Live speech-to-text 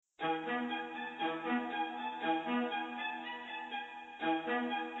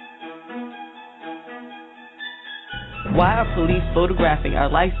Why are police photographing our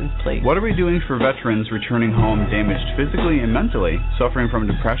license plates? What are we doing for veterans returning home damaged physically and mentally, suffering from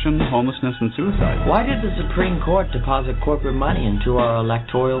depression, homelessness, and suicide? Why did the Supreme Court deposit corporate money into our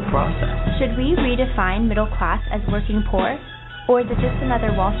electoral process? Should we redefine middle class as working poor? Or is it just another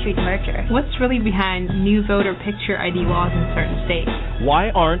Wall Street merger? What's really behind new voter picture ID laws in certain states?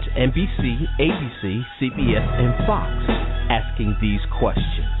 Why aren't NBC, ABC, CBS, and Fox asking these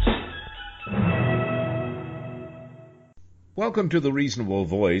questions? Welcome to the Reasonable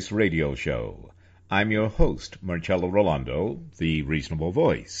Voice radio show. I'm your host, Marcello Rollando, the Reasonable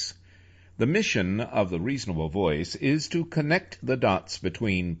Voice. The mission of the Reasonable Voice is to connect the dots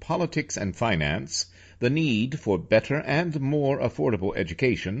between politics and finance, the need for better and more affordable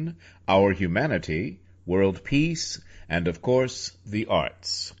education, our humanity, world peace, and, of course, the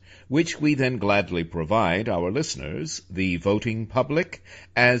arts, which we then gladly provide our listeners, the voting public,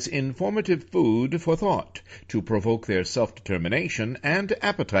 as informative food for thought to provoke their self-determination and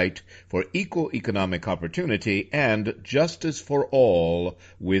appetite for equal economic opportunity and justice for all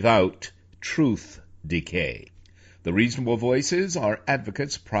without truth decay. The Reasonable Voices are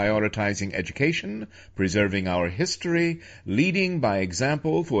advocates prioritizing education, preserving our history, leading by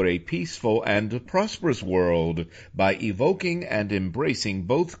example for a peaceful and prosperous world by evoking and embracing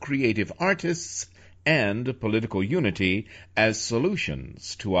both creative artists and political unity as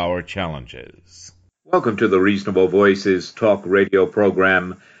solutions to our challenges. Welcome to the Reasonable Voices talk radio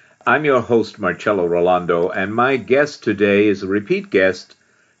program. I'm your host, Marcello Rollando, and my guest today is a repeat guest,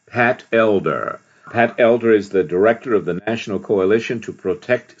 Pat Elder. Pat Elder is the director of the National Coalition to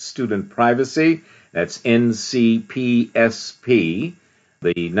Protect Student Privacy. That's NCPSP.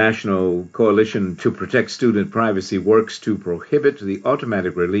 The National Coalition to Protect Student Privacy works to prohibit the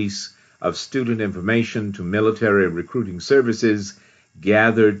automatic release of student information to military recruiting services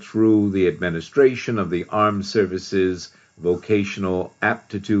gathered through the administration of the Armed Services Vocational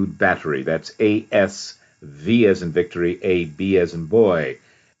Aptitude Battery. That's ASV as in victory, AB as in boy.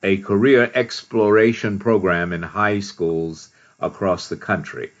 A career exploration program in high schools across the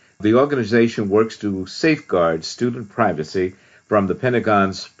country. The organization works to safeguard student privacy from the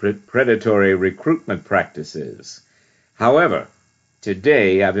Pentagon's predatory recruitment practices. However,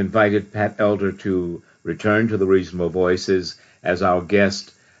 today I've invited Pat Elder to return to the Reasonable Voices as our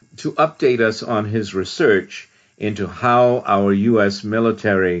guest to update us on his research into how our U.S.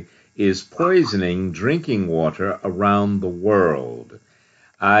 military is poisoning drinking water around the world.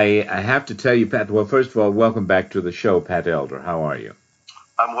 I have to tell you, Pat, well, first of all, welcome back to the show, Pat Elder. How are you?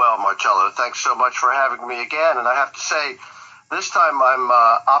 I'm well, Marcello. Thanks so much for having me again. And I have to say, this time I'm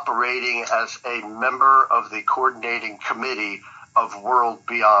operating as a member of the coordinating committee of World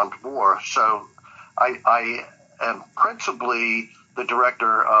Beyond War. So I am principally the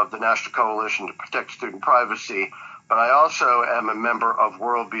director of the National Coalition to Protect Student Privacy, but I also am a member of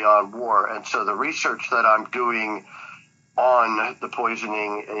World Beyond War. And so the research that I'm doing on the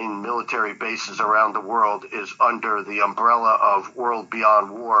poisoning in military bases around the world is under the umbrella of World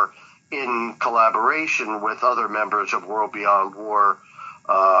Beyond War in collaboration with other members of World Beyond War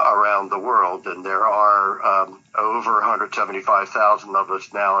around the world. And there are over 175,000 of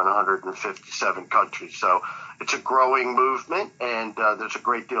us now in 157 countries. So it's a growing movement, and there's a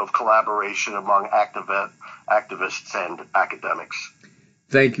great deal of collaboration among activists and academics.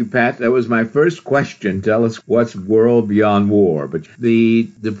 Thank you, Pat. That was my first question. Tell us what's World Beyond War. But the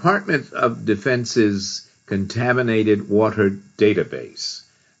Department of Defense's Contaminated Water Database,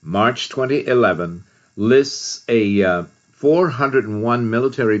 March 2011, lists 401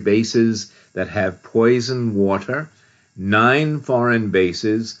 military bases that have poisoned water. 9 foreign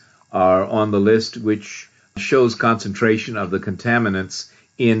bases are on the list, which shows concentration of the contaminants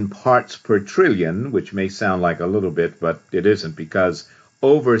in parts per trillion, which may sound like a little bit, but it isn't, because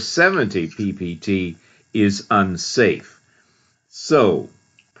over 70 ppt is unsafe. So,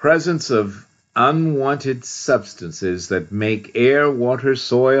 presence of unwanted substances that make air, water,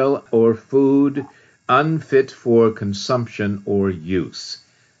 soil, or food unfit for consumption or use.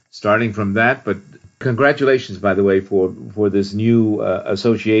 Starting from that, but congratulations, by the way, for this new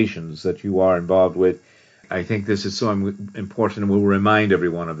associations that you are involved with. I think this is so important, and we'll remind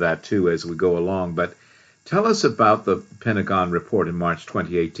everyone of that, too, as we go along. But tell us about the Pentagon report in March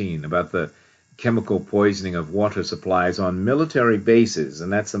 2018 about the chemical poisoning of water supplies on military bases,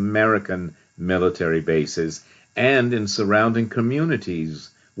 and that's American military bases, and in surrounding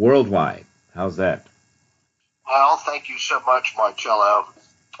communities worldwide. How's that? Well, thank you so much, Marcello.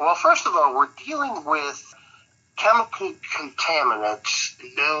 Well, first of all, we're dealing with chemical contaminants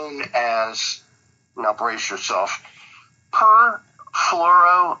known as, now brace yourself,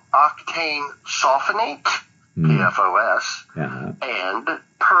 perfluorooctane sulfonate, PFOS, and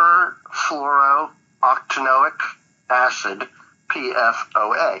perfluorooctanoic acid,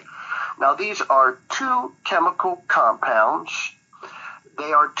 PFOA. Now, these are two chemical compounds.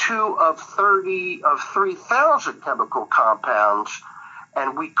 They are two of 3,000 chemical compounds,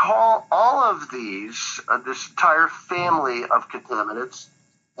 and we call all of these, this entire family of contaminants,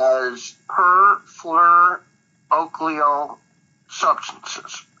 as perfluorooctyl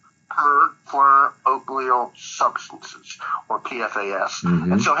substances. Perfluorooctyl substances, or PFAS.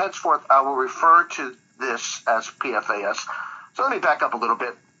 And so henceforth, I will refer to this as PFAS. So let me back up a little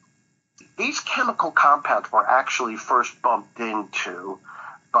bit. These chemical compounds were actually first bumped into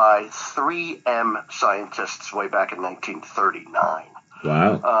by 3M scientists way back in 1939.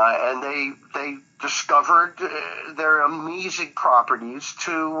 Wow. And they discovered their amazing properties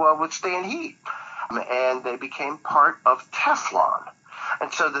to withstand heat. And they became part of Teflon.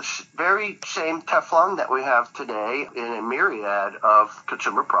 And so this very same Teflon that we have today in a myriad of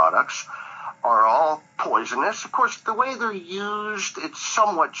consumer products are all poisonous. Of course, the way they're used, it's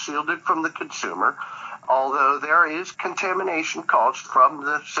somewhat shielded from the consumer, although there is contamination caused from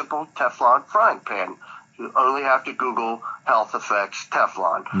the simple Teflon frying pan. You only have to Google health effects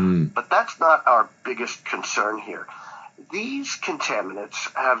Teflon. But that's not our biggest concern here. These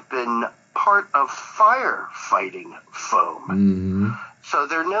contaminants have been part of firefighting foam. So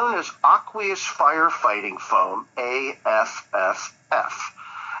they're known as aqueous firefighting foam, AFFF.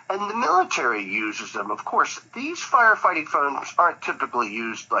 And the military uses them, of course. These firefighting foams aren't typically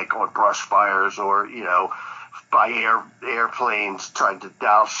used like on brush fires or, by airplanes trying to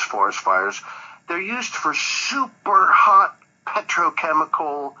douse forest fires. They're used for super hot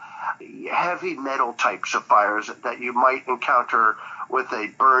petrochemical, heavy metal types of fires that you might encounter with a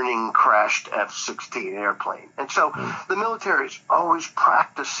burning, crashed F-16 airplane. And so the military is always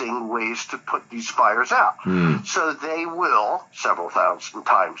practicing ways to put these fires out. So they will, several thousand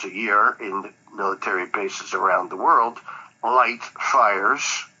times a year in military bases around the world, light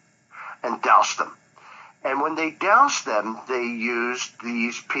fires and douse them. And when they douse them, they use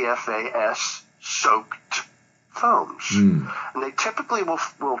these PFAS-soaked foams. And they typically will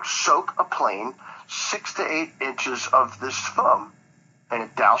soak a plane 6 to 8 inches of this foam. And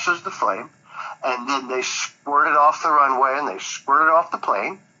it douses the flame, and then they squirt it off the runway, and they squirt it off the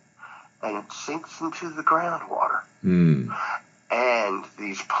plane, and it sinks into the groundwater. And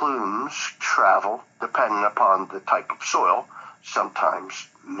these plumes travel, depending upon the type of soil, sometimes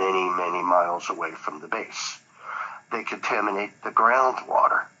many, many miles away from the base. They contaminate the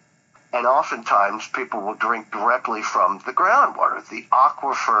groundwater. And oftentimes, people will drink directly from the groundwater. The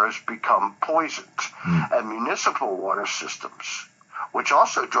aquifers become poisoned, and municipal water systems, which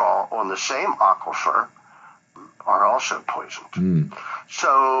also draw on the same aquifer, are also poisoned.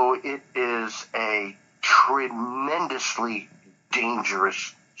 So it is a tremendously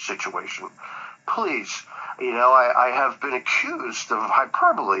dangerous situation. Please, I have been accused of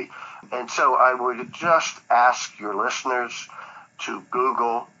hyperbole, and so I would just ask your listeners to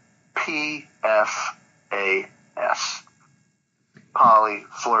Google PFAS,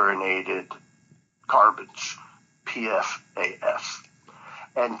 polyfluorinated carbons, PFAS.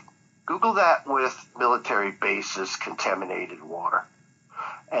 And Google that with military bases contaminated water,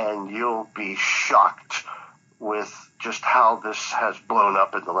 and you'll be shocked with just how this has blown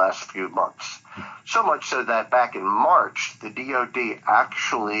up in the last few months. So much so that back in March, the DoD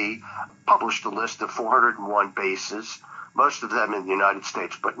actually published a list of 401 bases, most of them in the United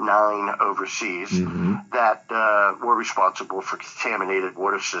States, but 9 overseas, that were responsible for contaminated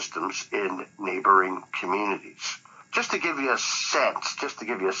water systems in neighboring communities. Just to give you a sense,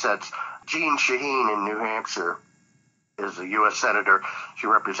 Jean Shaheen in New Hampshire is a U.S. Senator. She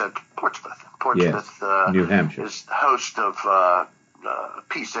represents Portsmouth. New Hampshire. Is the host of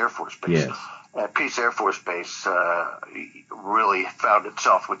Peace Air Force Base. Yes. Peace Air Force Base really found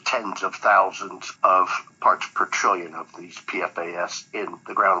itself with tens of thousands of parts per trillion of these PFAS in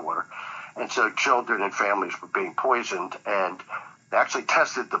the groundwater. And so children and families were being poisoned, and they actually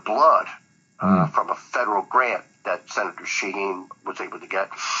tested the blood from a federal grant that Senator Shaheen was able to get,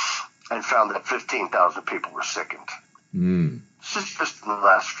 and found that 15,000 people were sickened. This is just in the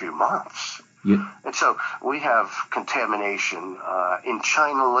last few months. And so we have contamination in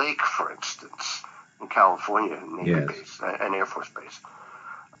China Lake, for instance, in California, Navy base, an Air Force base.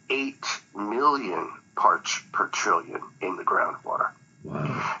 8 million parts per trillion in the groundwater.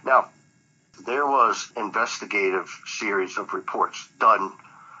 Wow. Now, there was an investigative series of reports done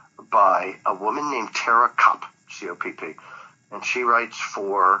by a woman named Tara Kopp, C-O-P-P, and she writes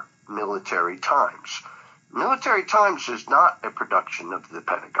for Military Times. Military Times is not a production of the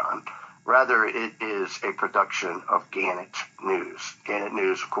Pentagon. Rather, it is a production of Gannett News. Gannett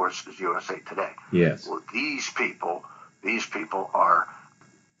News, of course, is USA Today. Yes. Well, these people are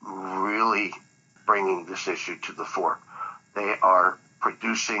really bringing this issue to the fore. They are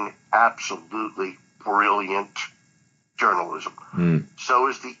producing absolutely brilliant journalism. So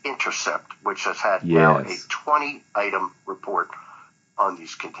is The Intercept, which has had now a 20-item report on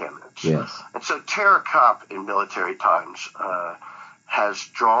these contaminants. Yes. And so Tara Kopp in Military Times has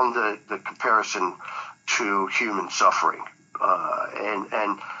drawn the comparison to human suffering.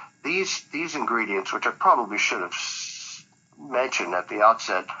 And these ingredients, which I probably should have mentioned at the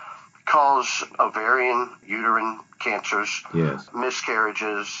outset, cause ovarian, uterine cancers,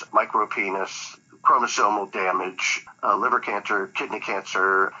 miscarriages, micropenis, chromosomal damage, liver cancer, kidney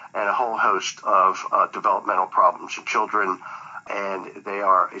cancer, and a whole host of developmental problems in children, and they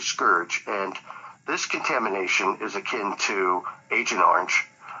are a scourge. And this contamination is akin to Agent Orange,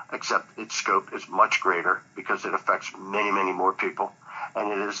 except its scope is much greater because it affects many, many more people.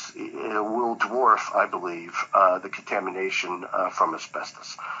 And it will dwarf, I believe, the contamination from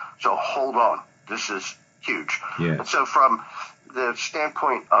asbestos. So hold on. This is huge. Yes. And so from the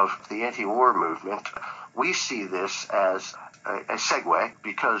standpoint of the anti-war movement, we see this as a segue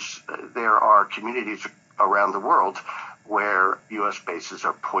because there are communities around the world where U.S. bases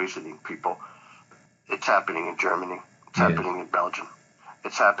are poisoning people. It's happening in Germany. It's happening in Belgium.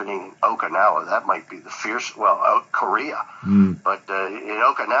 It's happening in Okinawa. That might be the Korea. But in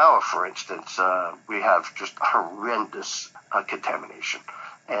Okinawa, for instance, we have just horrendous contamination.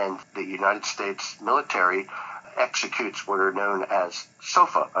 And the United States military executes what are known as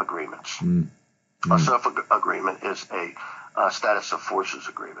SOFA agreements. A SOFA agreement is a status of forces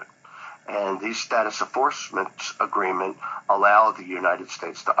agreement. And these status of forces agreement allow the United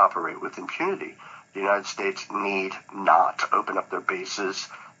States to operate with impunity. The United States need not open up their bases.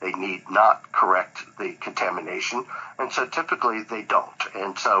 They need not correct the contamination. And so typically they don't.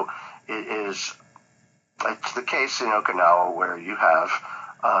 And so it's the case in Okinawa where you have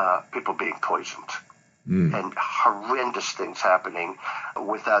people being poisoned and horrendous things happening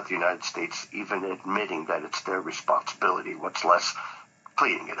without the United States even admitting that it's their responsibility, much less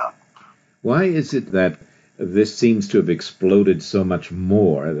cleaning it up. Why is it that this seems to have exploded so much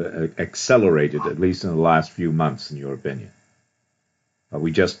more, accelerated, at least in the last few months, in your opinion? Are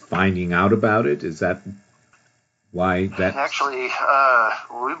we just finding out about it? Is that why that? Actually,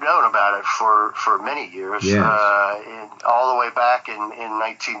 we've known about it for many years. Yes. All the way back in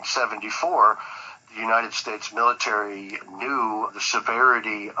 1974, the United States military knew the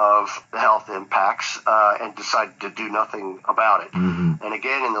severity of the health impacts and decided to do nothing about it. And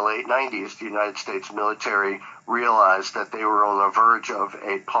again, in the late 90s, the United States military realized that they were on the verge of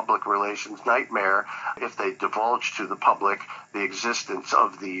a public relations nightmare if they divulged to the public the existence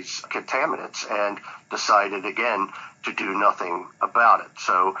of these contaminants, and decided again to do nothing about it.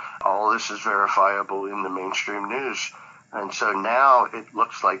 So all this is verifiable in the mainstream news. And so now it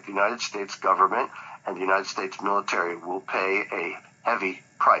looks like the United States government and the United States military will pay a heavy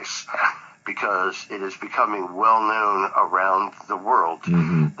price because it is becoming well known around the world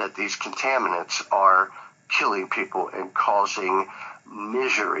that these contaminants are killing people and causing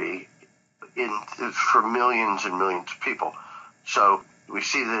misery for millions and millions of people. So we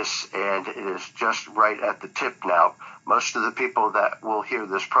see this, and it is just right at the tip now. Most of the people that will hear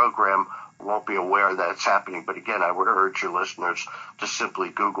this program won't be aware that it's happening. But again, I would urge your listeners to simply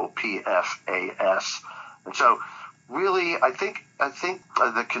Google PFAS. And so really, I think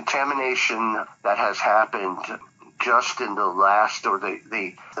the contamination that has happened just in the last, or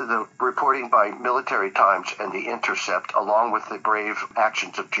the reporting by Military Times and The Intercept, along with the brave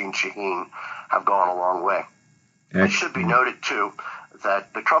actions of Gene Shaheen, have gone a long way. It should be noted, too,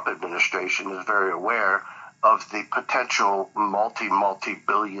 that the Trump administration is very aware of the potential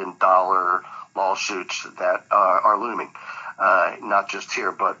multi-billion-dollar lawsuits that are looming, not just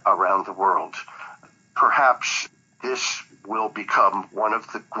here, but around the world. Perhaps this will become one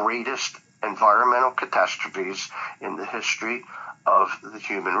of the greatest environmental catastrophes in the history of the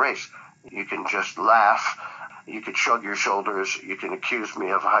human race. You can just laugh, you can shrug your shoulders, you can accuse me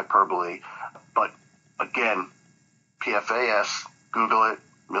of hyperbole, but again, PFAS, Google it,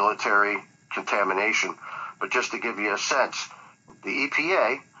 military contamination. But just to give you a sense, the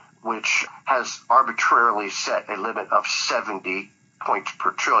EPA, which has arbitrarily set a limit of 70 points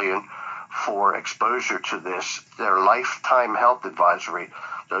per trillion for exposure to this, their lifetime health advisory.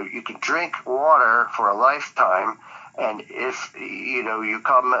 So you can drink water for a lifetime, and if you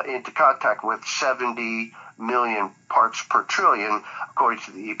come into contact with 70 million parts per trillion, according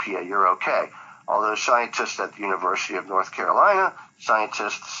to the EPA, you're okay. Although scientists at the University of North Carolina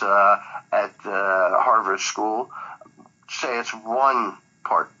scientists at Harvard School say it's 1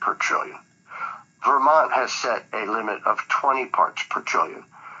 part per trillion. Vermont has set a limit of 20 parts per trillion.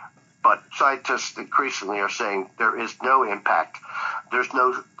 But scientists increasingly are saying there is no impact. There's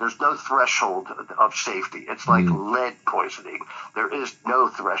no threshold of safety. It's like lead poisoning. There is no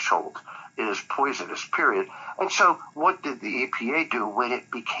threshold. It is poisonous, period. And so what did the EPA do when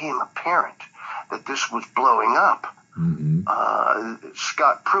it became apparent that this was blowing up?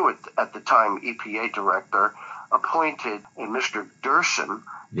 Scott Pruitt, at the time EPA director, appointed a Mr. Durson,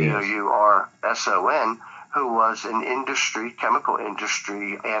 D-O-U-R-S-O-N, who was an chemical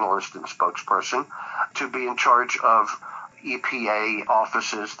industry analyst and spokesperson, to be in charge of EPA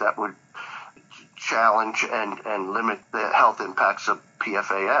offices that would challenge and limit the health impacts of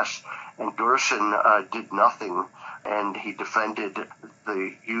PFAS. And Durson did nothing, and he defended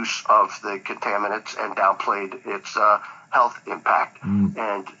the use of the contaminants and downplayed its health impact.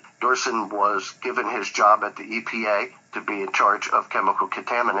 And Durson was given his job at the EPA to be in charge of chemical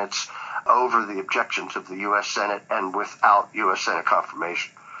contaminants over the objections of the U.S. Senate and without U.S. Senate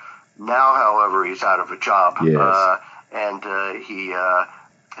confirmation. Now, however, he's out of a job, and he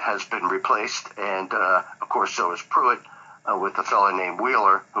has been replaced, and of course so is Pruitt, with a fellow named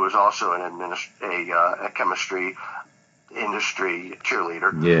Wheeler, who is also a chemistry industry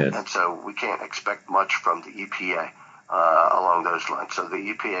cheerleader. Yes. And so we can't expect much from the EPA along those lines. So the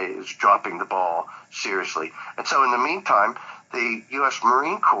EPA is dropping the ball seriously. And so in the meantime, the U.S.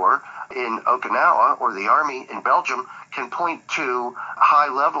 Marine Corps in Okinawa, or the Army in Belgium, can point to high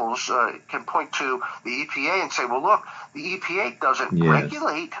levels, can point to the EPA and say, well, look, the EPA doesn't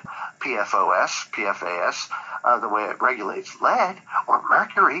regulate PFAS, the way it regulates lead or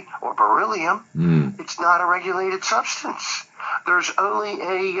mercury or beryllium. It's not a regulated substance. There's only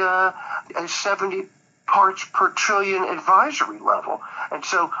a 70 parts per trillion advisory level. And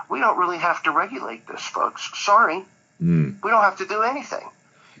so we don't really have to regulate this, folks. Sorry. We don't have to do anything.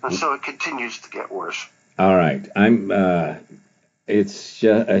 And so it continues to get worse. All right.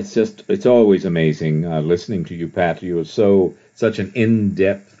 It's always amazing listening to you, Pat. You are such an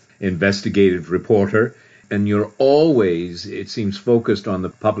in-depth investigative reporter, and you're always, it seems, focused on the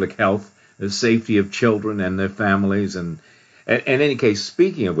public health, the safety of children and their families. And in any case,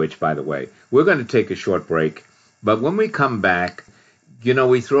 speaking of which, by the way, we're going to take a short break. But when we come back,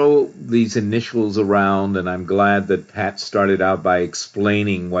 we throw these initials around, and I'm glad that Pat started out by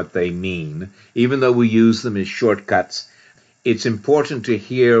explaining what they mean. Even though we use them as shortcuts, it's important to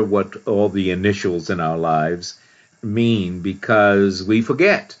hear what all the initials in our lives mean, because we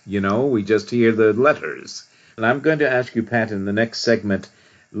forget, we just hear the letters. And I'm going to ask you, Pat, in the next segment,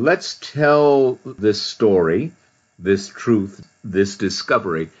 let's tell this story, this truth, this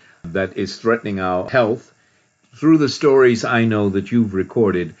discovery that is threatening our health, through the stories I know that you've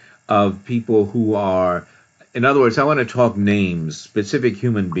recorded of people who are, in other words, I want to talk names, specific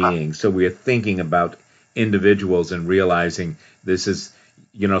human beings, so we're thinking about individuals and realizing this is,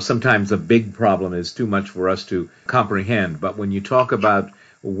 sometimes a big problem is too much for us to comprehend. But when you talk about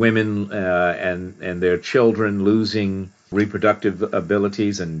women and their children losing reproductive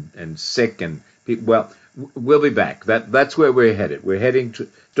abilities and sick and people, well, we'll be back. That's where we're headed. We're heading to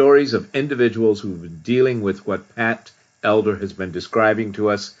stories of individuals who've been dealing with what Pat Elder has been describing to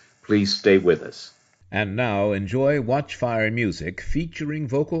us. Please stay with us. And now enjoy Watchfire music featuring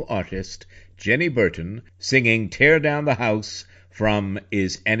vocal artist Jenny Burton singing Tear Down the House from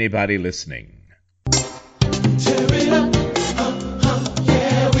Is Anybody Listening? Tear it up,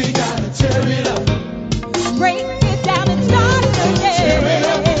 yeah, we gotta tear it up. Break it down and start it again. Tear it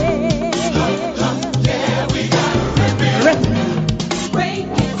up.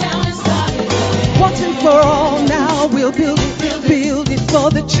 Once and for all now we'll build it for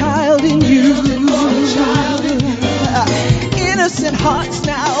the child in you. Innocent hearts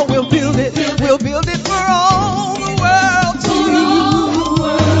now we'll build it for all the world to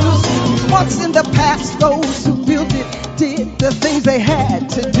use. Once in the past those who built it did the things they had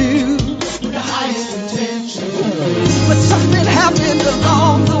to do with the highest intention. But something happened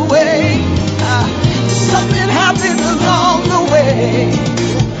along the way. Something happened along the way.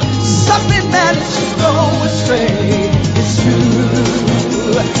 Something managed to go astray. It's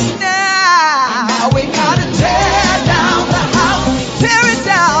true. Now we gotta tear down the house. Tear it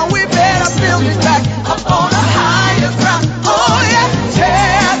down. We better build it back up on a higher ground. Oh yeah.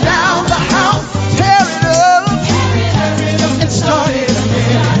 Tear down the house. Tear it up. And start it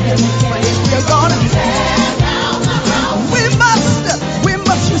again. But if you're gonna tear down the house, we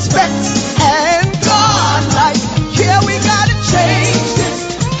must respect and God like. Yeah, we gotta change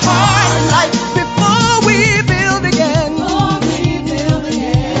this hard life before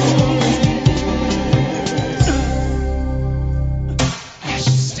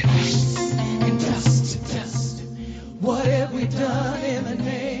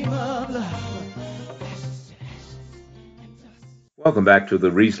Welcome back to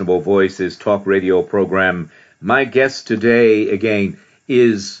the Reasonable Voices talk radio program. My guest today, again,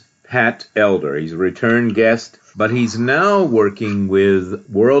 is Pat Elder. He's a return guest, but he's now working with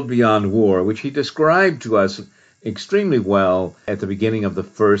World Beyond War, which he described to us extremely well at the beginning of the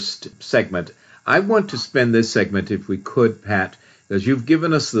first segment. I want to spend this segment, if we could, Pat, because you've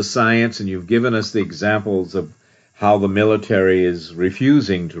given us the science and you've given us the examples of how the military is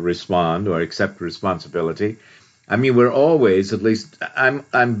refusing to respond or accept responsibility. I mean, we're always, at least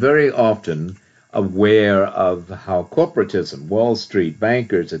I'm very often aware of how corporatism, Wall Street,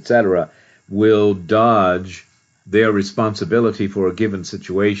 bankers, etc., will dodge their responsibility for a given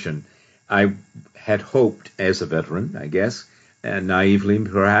situation. I had hoped, as a veteran, I guess, and naively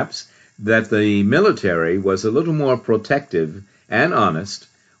perhaps, that the military was a little more protective and honest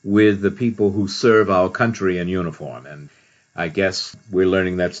with the people who serve our country in uniform. And I guess we're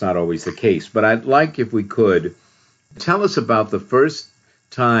learning that's not always the case. But I'd like, if we could, tell us about the first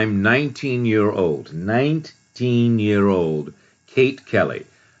time 19-year-old Kate Kelly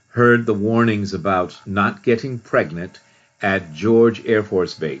heard the warnings about not getting pregnant at George Air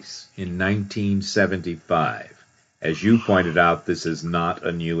Force Base in 1975. As you pointed out, this is not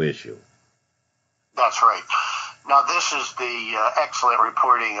a new issue. That's right. Now, this is the excellent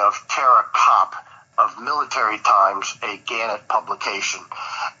reporting of Tara Kopp of Military Times, a Gannett publication.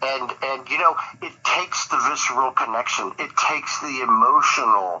 And you know, it takes the visceral connection. It takes the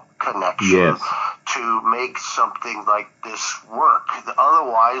emotional connection to make something like this work.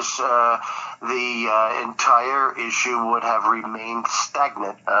 Otherwise, the entire issue would have remained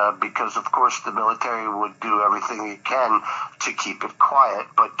stagnant because, of course, the military would do everything it can to keep it quiet.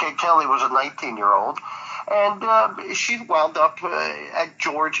 But Kate Kelly was a 19-year-old, and she wound up at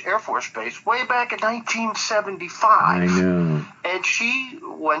George Air Force Base way back in 1975. I know. And she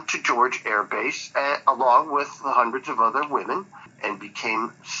went to George Air Base along with hundreds of other women and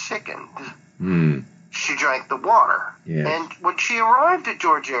became sickened. She drank the water. Yes. And when she arrived at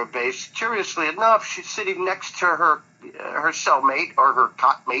George Air Base, curiously enough, she's sitting next to her cellmate or her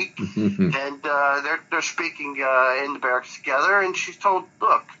cot mate, and they're speaking in the barracks together, and she's told,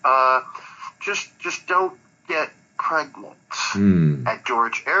 look, just don't get pregnant at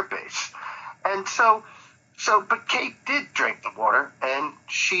George Air Base. And but Kate did drink the water, and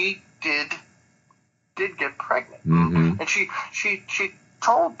she did get pregnant. And she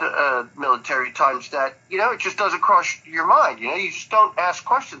told Military Times that, you know, it just doesn't cross your mind. You know, you just don't ask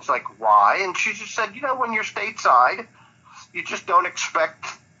questions like why. And she just said, you know, when you're stateside, you just don't expect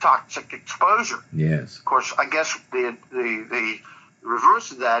toxic exposure. Yes. Of course, I guess the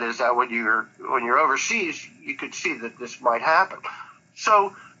reverse of that is that when you're overseas, you could see that this might happen.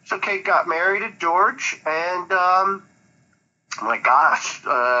 So Kate got married at George, and my gosh,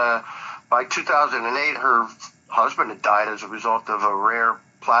 by 2008, her husband had died as a result of a rare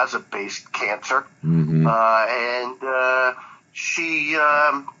plasma-based cancer, and she,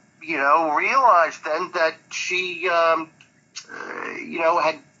 realized then that she, had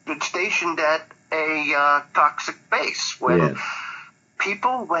been stationed at a toxic base when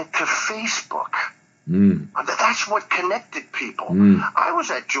people went to Facebook. That's what connected people. I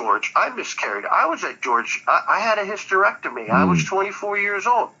was at George. I miscarried. I was at George. I had a hysterectomy. I was 24 years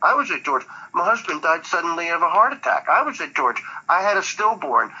old. I was at George. My husband died suddenly of a heart attack. I was at George. I had a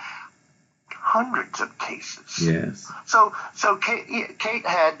stillborn. Hundreds of cases. Yes. So Kate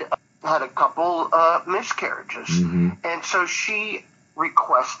had a couple miscarriages, and so she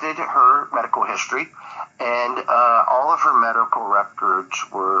requested her medical history, and all of her medical records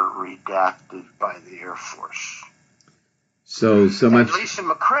were redacted by the Air Force. So much. And Lisa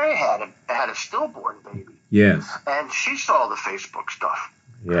McRae had a stillborn baby. Yes. And she saw the Facebook stuff.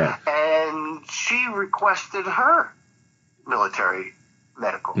 Yeah. And she requested her military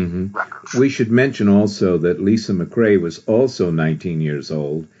medical records. We should mention also that Lisa McRae was also 19 years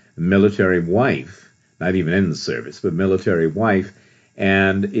old, a military wife, not even in the service, but military wife.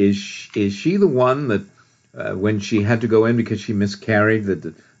 And is she the one that when she had to go in because she miscarried, that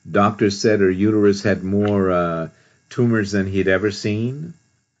the doctor said her uterus had more tumors than he'd ever seen?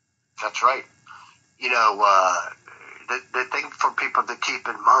 That's right. You know, the thing for people to keep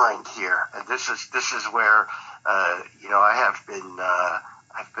in mind here, and this is where I've been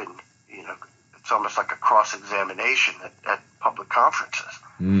it's almost like a cross-examination at public conferences.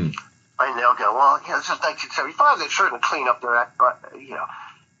 And they'll go, well, this is 1975. They shouldn't clean up their act, but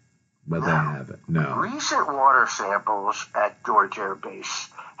But they haven't. No. Recent water samples at George Air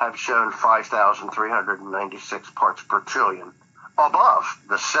Base have shown 5,396 parts per trillion, above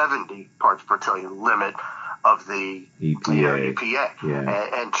the 70 parts per trillion limit of the EPA. EPA.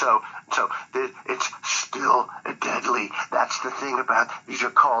 Yeah. And so it's still deadly. That's the thing about these are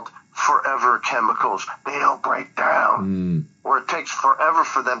called forever chemicals. They don't break down. Or it takes forever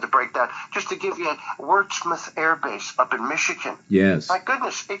for them to break down. Just to give you a Wurtsmith Air Base up in Michigan. Yes. My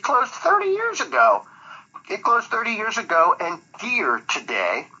goodness, it closed 30 years ago. It closed 30 years ago, and deer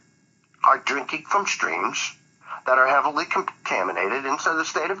today are drinking from streams that are heavily contaminated, and so the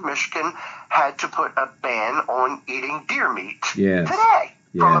state of Michigan had to put a ban on eating deer meat today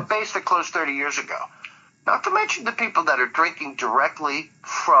from a base that closed 30 years ago. Not to mention the people that are drinking directly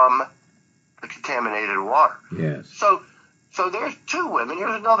from the contaminated water. Yes. So there's two women.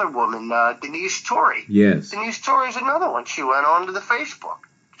 Here's another woman, Denise Torrey. Yes. Denise Torrey's another one. She went on to the Facebook.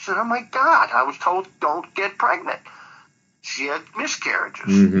 She said, oh, my God, I was told don't get pregnant. She had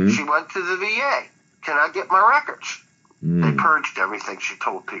miscarriages. She went to the VA. Can I get my records? They purged everything she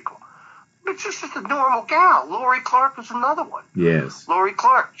told people. But just as a normal gal. Lori Clark was another one. Yes. Lori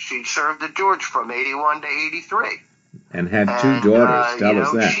Clark, she served at George from 81 to 83. And had two daughters. Tell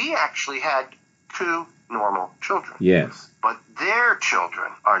us that. She actually had two normal children. Yes. But their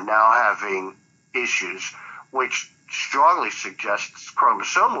children are now having issues which strongly suggests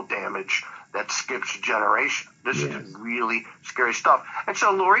chromosomal damage that skips a generation. This is really scary stuff. And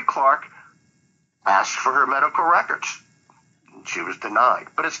so Lori Clark asked for her medical records. She was denied.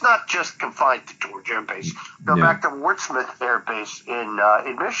 But it's not just confined to George Air Base. Go back to Wurtsmith Air Base in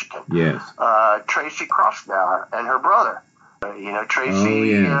Michigan. Yes. Tracy Krosnauer and her brother.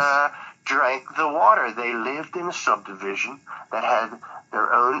 Tracy drank the water. They lived in a subdivision that had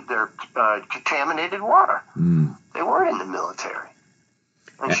their contaminated water. They weren't in the military.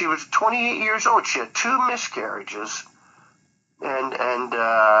 And she was 28 years old. She had two miscarriages and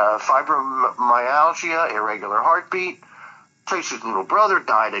fibromyalgia, irregular heartbeat. Tracy's little brother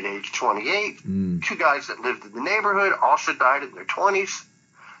died at age 28. Two guys that lived in the neighborhood also died in their 20s.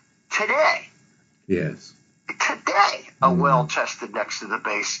 Today, a well tested next to the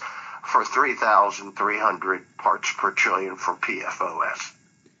base for 3,300 parts per trillion for PFOS.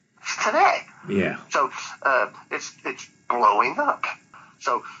 Today. Yeah. So it's blowing up.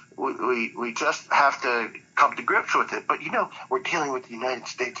 So we just have to come to grips with it. But, we're dealing with the United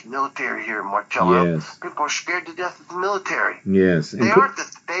States military here, Marcello. Yes. People are scared to death of the military. Yes. They are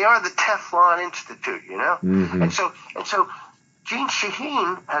the Teflon Institute, And so Jean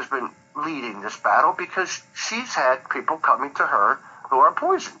Shaheen has been leading this battle because she's had people coming to her who are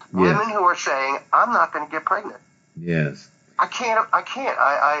poisoned. Yes. Women who are saying, I'm not going to get pregnant. Yes. I can't.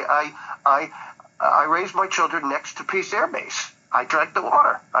 I raised my children next to Peace Air Base. I drank the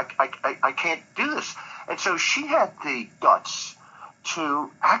water. I can't do this. And so she had the guts to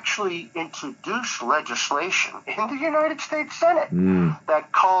actually introduce legislation in the United States Senate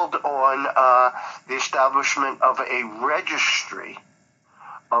that called on the establishment of a registry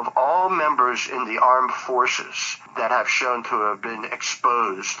of all members in the armed forces that have shown to have been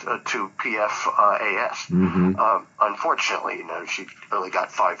exposed to PFAS. Unfortunately, she only got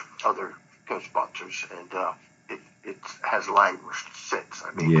 5 other co-sponsors, and it has languished since.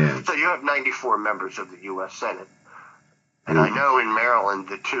 So you have 94 members of the U.S. Senate. And I know in Maryland,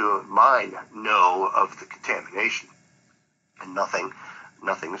 the two of mine know of the contamination. And nothing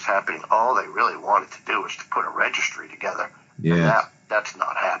is happening. All they really wanted to do was to put a registry together. And that's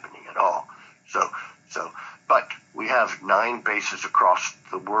not happening at all. But we have 9 bases across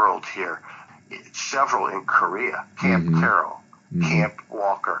the world here. Several in Korea. Camp Carroll, Camp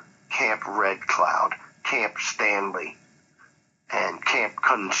Walker, Camp Red Cloud, Camp Stanley, and Camp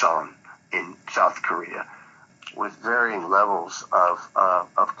Kunsan in South Korea, with varying levels of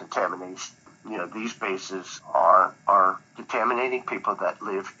contamination. These bases are contaminating people that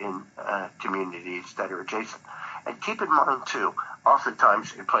live in communities that are adjacent. And keep in mind, too,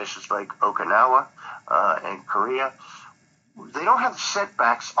 oftentimes in places like Okinawa and Korea, they don't have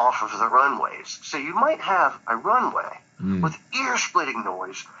setbacks off of the runways. So you might have a runway with ear-splitting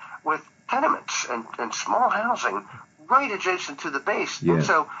noise, with tenements and small housing right adjacent to the base. And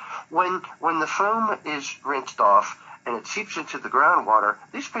so when the foam is rinsed off and it seeps into the groundwater,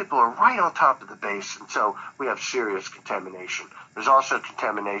 these people are right on top of the base, and so we have serious contamination. There's also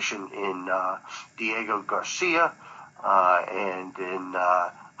contamination in Diego Garcia and in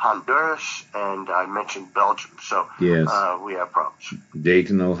Honduras, and I mentioned Belgium. So we have problems.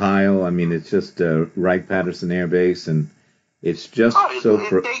 Dayton, Ohio. It's just Wright-Patterson Air Base, and it's just in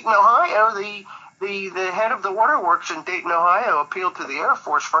Dayton, Ohio, the head of the waterworks in Dayton, Ohio, appealed to the Air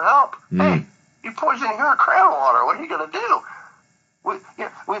Force for help. Hey, you're poisoning our groundwater. What are you going to do?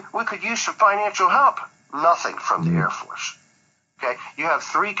 We could use some financial help. Nothing from the Air Force. Okay, you have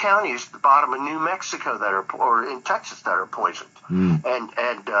 3 counties at the bottom of New Mexico or in Texas that are poisoned, and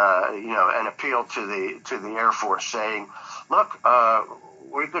appeal to the Air Force saying, look,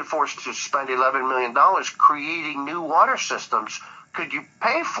 we've been forced to spend $11 million creating new water systems. Could you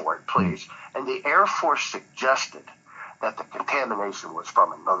pay for it, please? And the Air Force suggested that the contamination was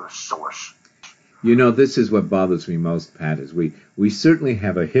from another source. You know, this is what bothers me most, Pat, is we certainly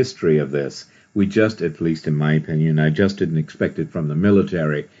have a history of this. We just, at least in my opinion, I just didn't expect it from the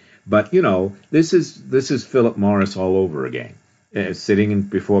military. But, you know, this is Philip Morris all over again, sitting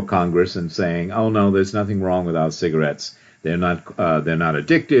before Congress and saying, oh, no, there's nothing wrong with our cigarettes. They're not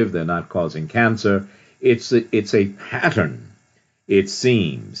addictive. They're not causing cancer. It's a pattern, it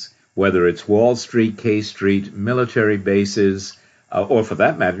seems, whether it's Wall Street, K Street, military bases, or for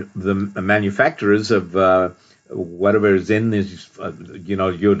that matter, the manufacturers of whatever is in this,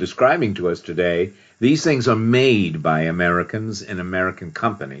 you're describing to us today. These things are made by Americans and American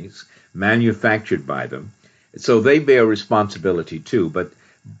companies, manufactured by them. So they bear responsibility too.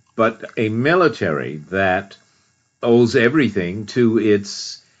 But a military that owes everything to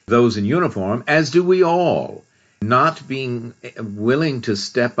those in uniform, as do we all, not being willing to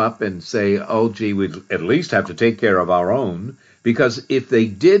step up and say, oh, gee, we at least have to take care of our own, because if they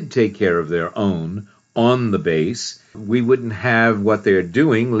did take care of their own on the base, we wouldn't have what they're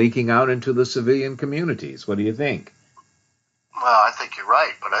doing leaking out into the civilian communities. What do you think? Well, I think you're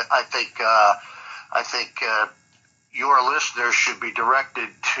right, but I think your listeners should be directed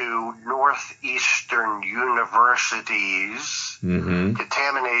to Northeastern University's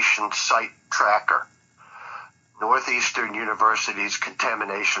contamination site tracker. Northeastern University's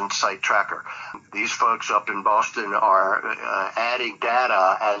contamination site tracker. These folks up in Boston are adding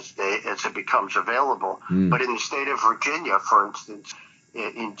data as it becomes available. But in the state of Virginia, for instance,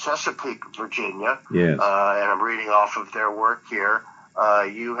 in Chesapeake, Virginia, yes. And I'm reading off of their work here,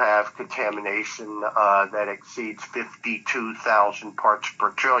 you have contamination that exceeds 52,000 parts per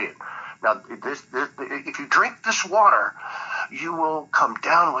trillion. Now, if you drink this water, you will come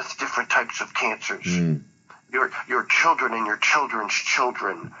down with different types of cancers. Your children and your children's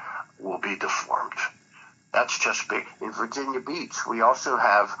children will be deformed. That's just big. In Virginia Beach, we also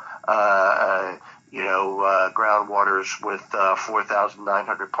have, groundwaters with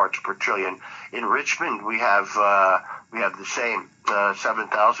 4,900 parts per trillion. In Richmond, we have the same,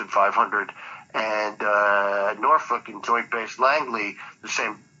 7,500, and Norfolk and Joint Base Langley, the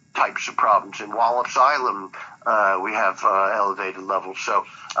same types of problems. In Wallops Island, we have elevated levels. So,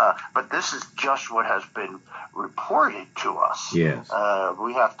 but this is just what has been reported to us. Yes.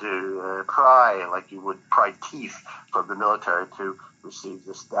 We have to pry, like you would pry teeth from the military to receive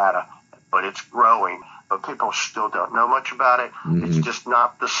this data. But it's growing. But people still don't know much about it. It's just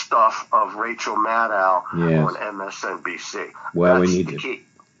not the stuff of Rachel Maddow on MSNBC. Well, That's we the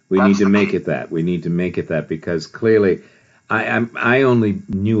need to make it that. We need to make it that, because clearly I only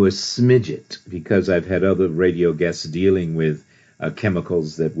knew a smidget because I've had other radio guests dealing with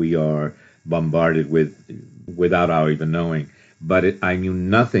chemicals that we are bombarded with without our even knowing. But I knew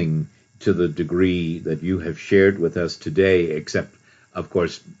nothing to the degree that you have shared with us today, except, of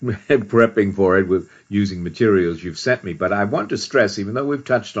course, prepping for it with using materials you've sent me. But I want to stress, even though we've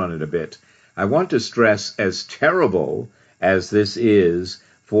touched on it a bit, I want to stress, as terrible as this is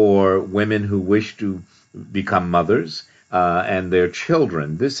for women who wish to become mothers and their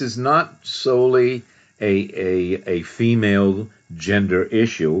children, this is not solely a female gender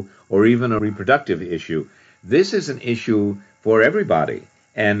issue or even a reproductive issue. This is an issue for everybody,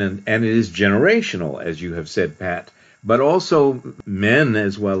 and it is generational, as you have said, Pat, but also men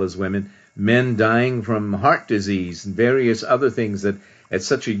as well as women, men dying from heart disease and various other things that at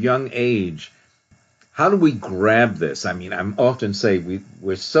such a young age. How do we grab this? I mean, I'm often say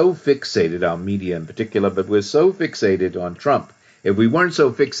we're so fixated, our media in particular, but we're so fixated on Trump. If we weren't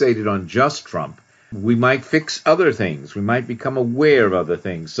so fixated on just Trump, we might fix other things. We might become aware of other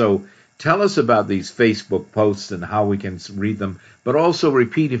things. So tell us about these Facebook posts and how we can read them, but also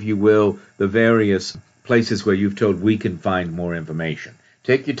repeat, if you will, the various places where you've told we can find more information.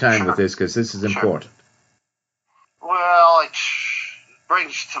 Take your time with this, because this is important. Well, it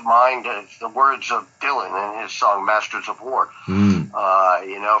brings to mind the words of Dylan in his song Masters of War.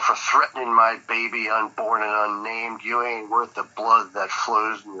 For threatening my baby unborn and unnamed, you ain't worth the blood that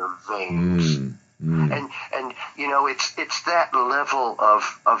flows in your veins. And it's that level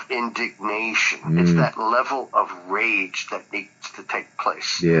of indignation. It's that level of rage that needs to take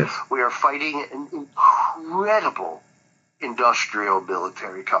place. Yes. We are fighting an incredible industrial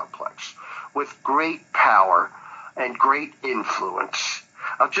military complex with great power and great influence.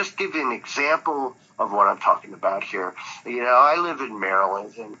 I'll just give you an example of what I'm talking about here. I live in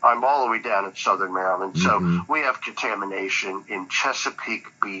Maryland, and I'm all the way down in southern Maryland, so we have contamination in Chesapeake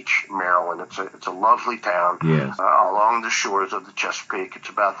Beach, Maryland. It's a lovely town along the shores of the Chesapeake. It's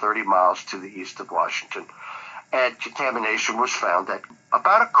about 30 miles to the east of Washington. And contamination was found at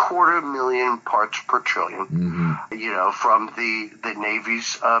about 250,000 parts per trillion, from the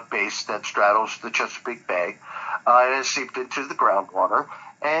Navy's base that straddles the Chesapeake Bay, and it seeped into the groundwater.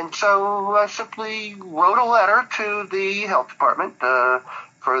 And so I simply wrote a letter to the health department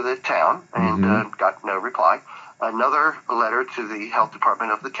for the town and got no reply. Another letter to the health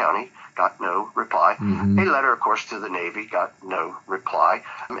department of the county, got no reply. A letter, of course, to the Navy, got no reply.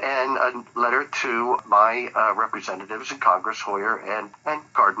 And a letter to my representatives in Congress, Hoyer and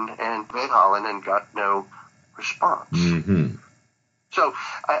Cardin and Van Hollen, and got no response. So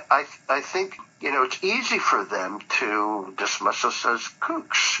I think, it's easy for them to dismiss us as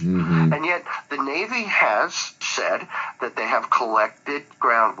kooks. And yet the Navy has said that they have collected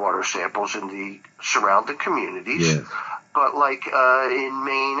groundwater samples in the surrounding communities. But like in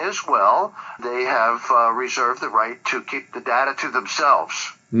Maine as well, they have reserved the right to keep the data to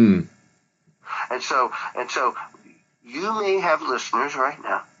themselves. And so you may have listeners right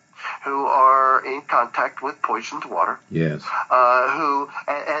now who are in contact with poisoned water. Who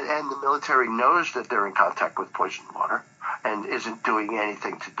and the military knows that they're in contact with poisoned water and isn't doing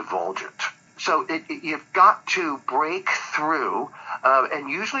anything to divulge it. So you've got to break through, and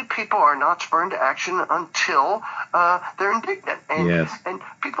usually people are not spurned to action until they're indignant. And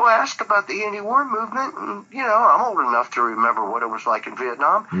people ask about the anti-war movement, and, I'm old enough to remember what it was like in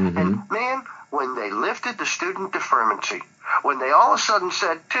Vietnam. And, man, when they lifted the student defermency, when they all of a sudden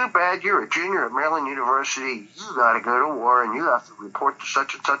said, too bad, you're a junior at Maryland University, you got to go to war and you have to report to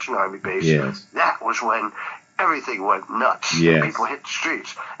such and such an Army base, that was when everything went nuts. And people hit the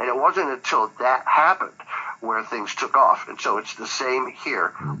streets. And it wasn't until that happened where things took off. And so it's the same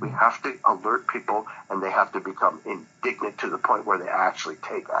here. We have to alert people, and they have to become indignant to the point where they actually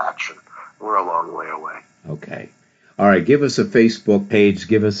take action. We're a long way away. Okay. All right, give us a Facebook page,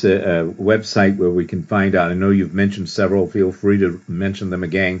 give us a website where we can find out. I know you've mentioned several. Feel free to mention them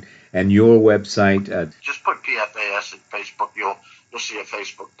again. And your website. Just put PFAS in Facebook. You'll see a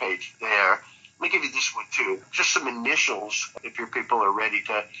Facebook page there. Let me give you this one, too. Just some initials, if your people are ready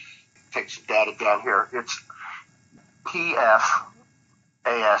to take some data down here. It's PFAS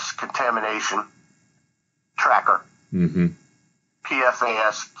Contamination Tracker.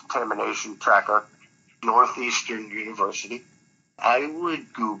 PFAS Contamination Tracker, Northeastern University. I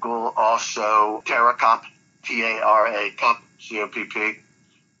would Google also TerraCop, T-A-R-A, COP, C-O-P-P,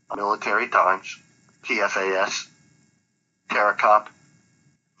 Military Times, PFAS, TerraCop,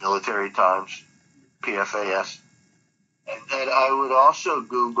 Military Times, PFAS. And then I would also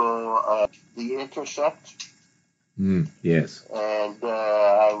Google The Intercept. Yes. And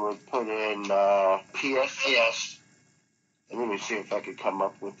I would put in PFAS. And let me see if I could come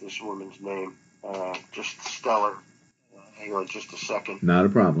up with this woman's name. Just stellar. Hang on just a second. Not a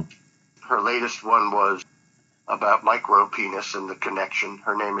problem. Her latest one was about micropenis and the connection.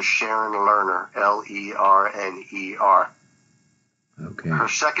 Her name is Sharon Lerner, L-E-R-N-E-R. Okay. Her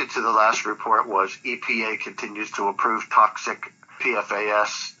second to the last report was EPA continues to approve toxic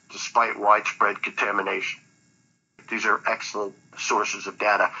PFAS despite widespread contamination. These are excellent sources of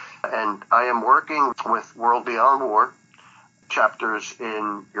data. And I am working with World Beyond War chapters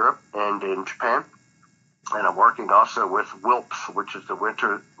in Europe and in Japan. And I'm working also with WILPF, which is the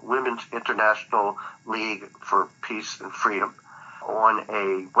Women's International League for Peace and Freedom, on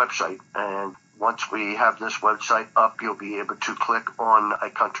a website. And once we have this website up, you'll be able to click on a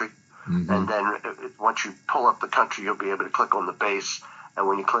country. And then once you pull up the country, you'll be able to click on the base. And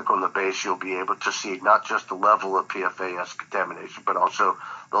when you click on the base, you'll be able to see not just the level of PFAS contamination, but also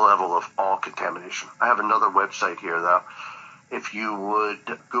the level of all contamination. I have another website here, though. If you would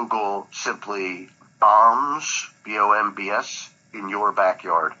Google simply bombs, B-O-M-B-S, in your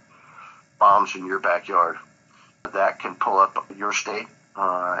backyard, bombs in your backyard, that can pull up your state,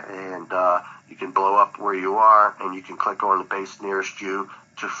 and you can blow up where you are, and you can click on the base nearest you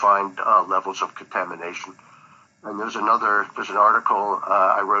to find levels of contamination. And there's an article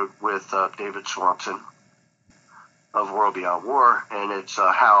I wrote with David Swanson of World Beyond War, and it's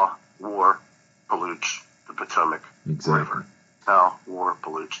how war pollutes the Potomac River. How war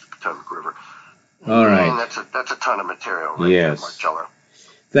pollutes the Potomac River. All right. And that's a ton of material right yes. there, Marcello.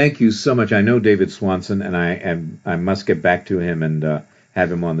 Thank you so much. I know David Swanson, and I must get back to him and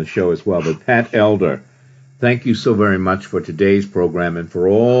have him on the show as well. But Pat Elder, thank you so very much for today's program and for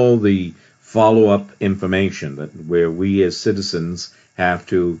all the follow-up information where we as citizens have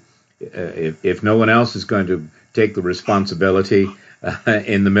to, if no one else is going to take the responsibility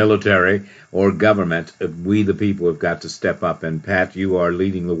in the military or government, we the people have got to step up. And Pat, you are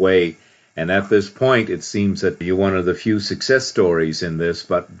leading the way. And at this point, it seems that you're one of the few success stories in this,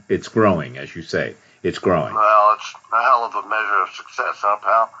 but it's growing, as you say. It's growing. Well, it's a hell of a measure of success, huh,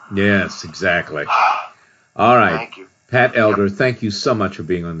 pal? Yes, exactly. All right. Thank you. Pat Elder, thank you so much for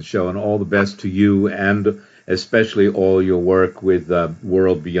being on the show, and all the best to you, and especially all your work with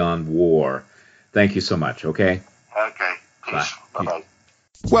World Beyond War. Thank you so much, okay? Okay. Peace. Bye-bye.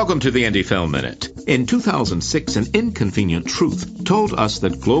 Welcome to the Indie Film Minute. In 2006, an inconvenient truth told us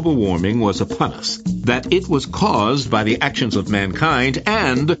that global warming was upon us, that it was caused by the actions of mankind,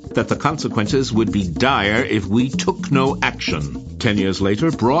 and that the consequences would be dire if we took no action. 10 years later,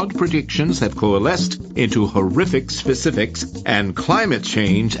 broad predictions have coalesced into horrific specifics, and climate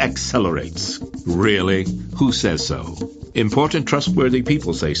change accelerates. Really? Who says so? Important, trustworthy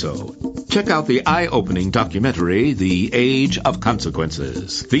people say so. Check out the eye-opening documentary, The Age of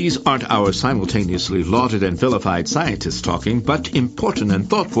Consequences. These aren't our simultaneously lauded and vilified scientists talking, but important and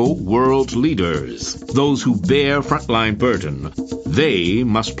thoughtful world leaders. Those who bear frontline burden. They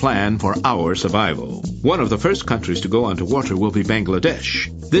must plan for our survival. One of the first countries to go underwater will be Bangladesh.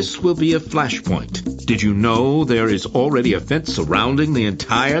 This will be a flashpoint. Did you know there is already a fence surrounding the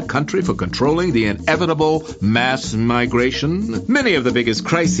entire country for controlling the inevitable mass migration? Many of the biggest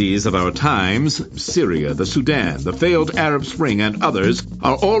crises of our times, Syria, the Sudan, the failed Arab Spring, and others,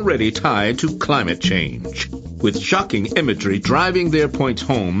 are already tied to climate change. With shocking imagery driving their points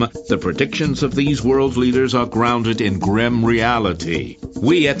home, the predictions of these world leaders are grounded in grim reality.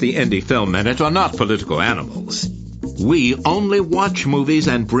 We at the Indie Film Minute are not political animals. We only watch movies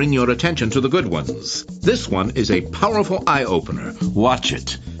and bring your attention to the good ones. This one is a powerful eye-opener. Watch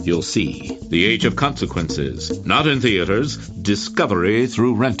it. You'll see. The Age of Consequences. Not in theaters. Discovery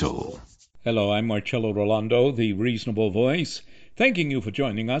through rental. Hello, I'm Marcello Rollando, the Reasonable Voice, thanking you for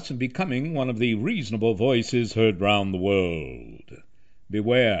joining us and becoming one of the reasonable voices heard round the world.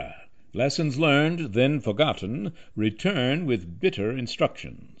 Beware. Lessons learned, then forgotten, return with bitter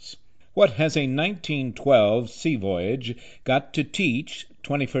instructions. What has a 1912 sea voyage got to teach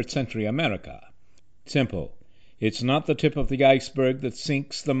 21st century America? Simple. It's not the tip of the iceberg that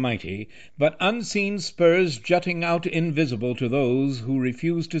sinks the mighty, but unseen spurs jutting out invisible to those who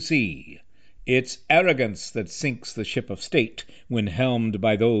refuse to see. It's arrogance that sinks the ship of state when helmed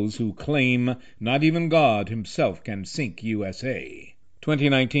by those who claim not even God himself can sink USA.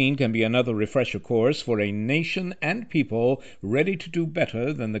 2019 can be another refresher course for a nation and people ready to do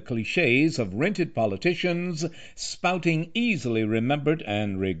better than the cliches of rented politicians spouting easily remembered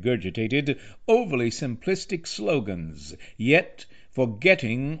and regurgitated, overly simplistic slogans, yet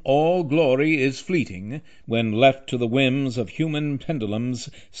forgetting all glory is fleeting when left to the whims of human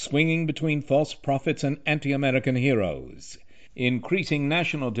pendulums swinging between false prophets and anti-American heroes. Increasing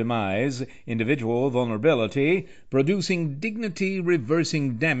national demise, individual vulnerability, producing dignity,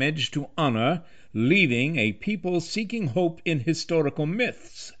 reversing damage to honor, leaving a people seeking hope in historical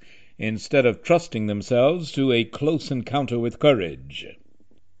myths, instead of trusting themselves to a close encounter with courage.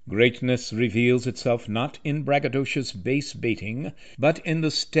 Greatness reveals itself not in braggadocious base-baiting, but in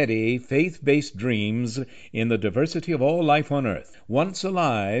the steady, faith-based dreams, in the diversity of all life on earth, once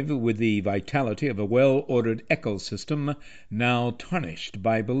alive with the vitality of a well-ordered ecosystem, now tarnished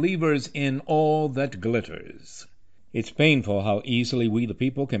by believers in all that glitters. It's painful how easily we the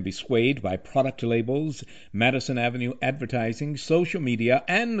people can be swayed by product labels, Madison Avenue advertising, social media,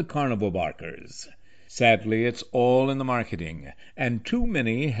 and carnival barkers. Sadly, it's all in the marketing, and too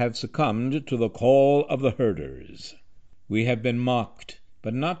many have succumbed to the call of the herders. We have been mocked,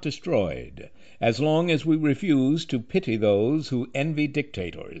 but not destroyed, as long as we refuse to pity those who envy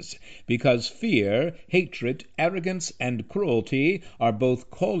dictators, because fear, hatred, arrogance, and cruelty are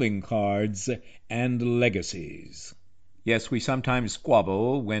both calling cards and legacies. Yes, we sometimes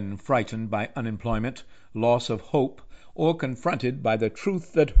squabble when frightened by unemployment, loss of hope, or confronted by the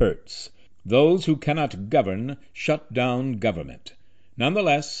truth that hurts. Those who cannot govern shut down government.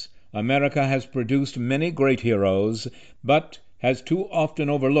 Nonetheless, America has produced many great heroes, but has too often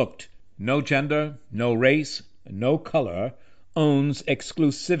overlooked no gender, no race, no color, owns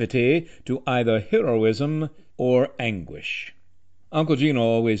exclusivity to either heroism or anguish. Uncle Gino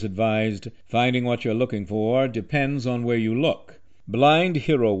always advised, finding what you're looking for depends on where you look. Blind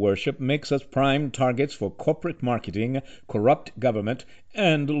hero worship makes us prime targets for corporate marketing, corrupt government,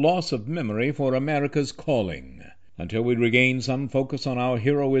 and loss of memory for America's calling. Until we regain some focus on our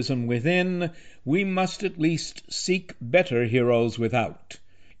heroism within, we must at least seek better heroes without.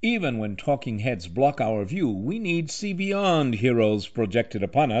 Even when talking heads block our view, we need see beyond heroes projected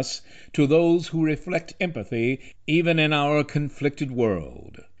upon us to those who reflect empathy even in our conflicted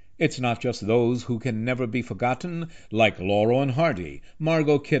world. It's not just those who can never be forgotten, like Laurel and Hardy,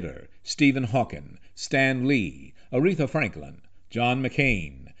 Margot Kidder, Stephen Hawking, Stan Lee, Aretha Franklin, John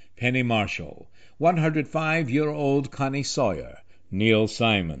McCain, Penny Marshall, 105-year-old Connie Sawyer, Neil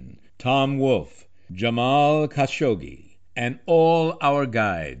Simon, Tom Wolfe, Jamal Khashoggi, and all our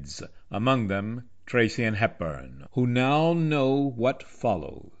guides, among them Tracy and Hepburn, who now know what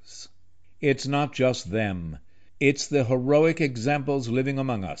follows. It's not just them. It's the heroic examples living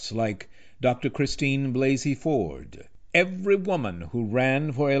among us, like Dr. Christine Blasey Ford, every woman who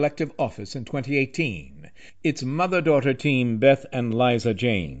ran for elective office in 2018, its mother-daughter team Beth and Liza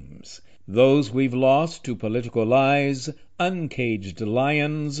James, those we've lost to political lies, uncaged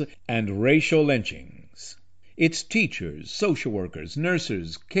lions, and racial lynchings. It's teachers, social workers,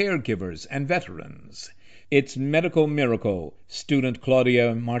 nurses, caregivers, and veterans. It's medical miracle student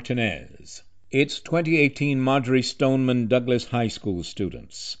Claudia Martinez. It's 2018 Marjorie Stoneman Douglas High School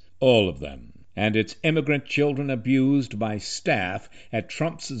students, all of them. And it's immigrant children abused by staff at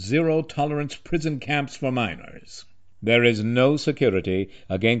Trump's zero-tolerance prison camps for minors. There is no security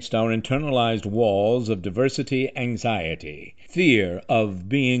against our internalized walls of diversity anxiety, fear of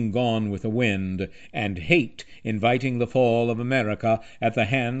being gone with the wind, and hate inviting the fall of America at the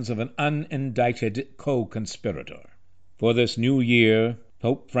hands of an unindicted co-conspirator. For this new year,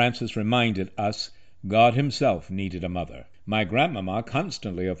 Pope Francis reminded us God himself needed a mother. My grandmama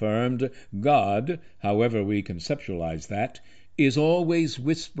constantly affirmed God, however we conceptualize that, is always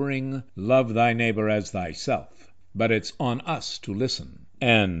whispering, "Love thy neighbor as thyself." But it's on us to listen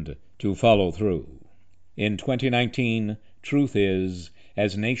and to follow through. In 2019, truth is,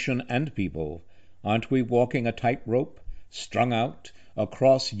 as nation and people, aren't we walking a tightrope, strung out,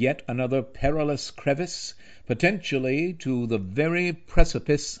 across yet another perilous crevice, potentially to the very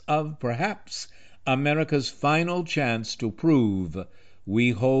precipice of, perhaps, America's final chance to prove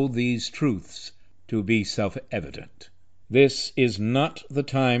we hold these truths to be self-evident? This is not the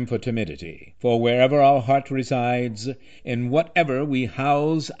time for timidity, for wherever our heart resides, in whatever we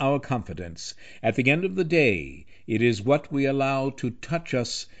house our confidence, at the end of the day, it is what we allow to touch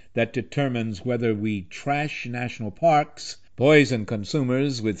us that determines whether we trash national parks, poison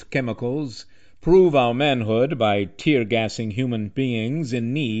consumers with chemicals, prove our manhood by tear-gassing human beings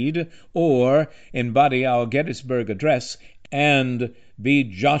in need, or embody our Gettysburg Address and be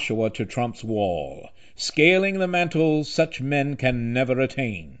Joshua to Trump's wall, scaling the mantle such men can never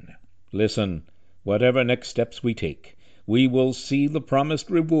attain. Listen, whatever next steps we take, we will see the promised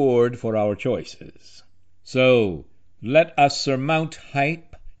reward for our choices. So, let us surmount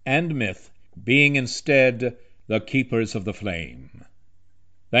hype and myth, being instead the keepers of the flame.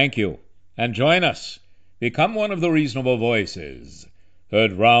 Thank you, and join us. Become one of the reasonable voices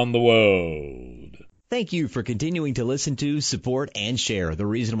heard round the world. Thank you for continuing to listen to, support, and share the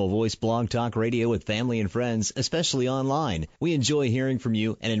Reasonable Voice Blog Talk Radio with family and friends, especially online. We enjoy hearing from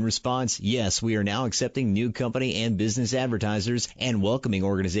you, and in response, yes, we are now accepting new company and business advertisers and welcoming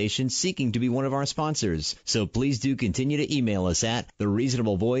organizations seeking to be one of our sponsors. So please do continue to email us at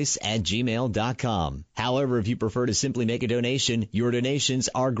thereasonablevoice@gmail.com. However, if you prefer to simply make a donation, your donations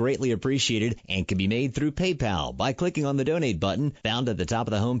are greatly appreciated and can be made through PayPal by clicking on the donate button found at the top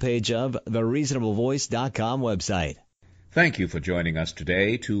of the homepage of thereasonablevoice.com website. Thank you for joining us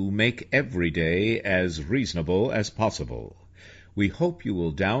today to make every day as reasonable as possible. We hope you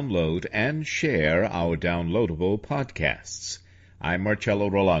will download and share our downloadable podcasts. I'm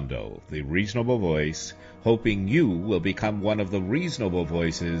Marcello Rollando, the Reasonable Voice, hoping you will become one of the reasonable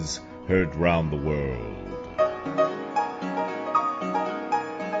voices heard round the world.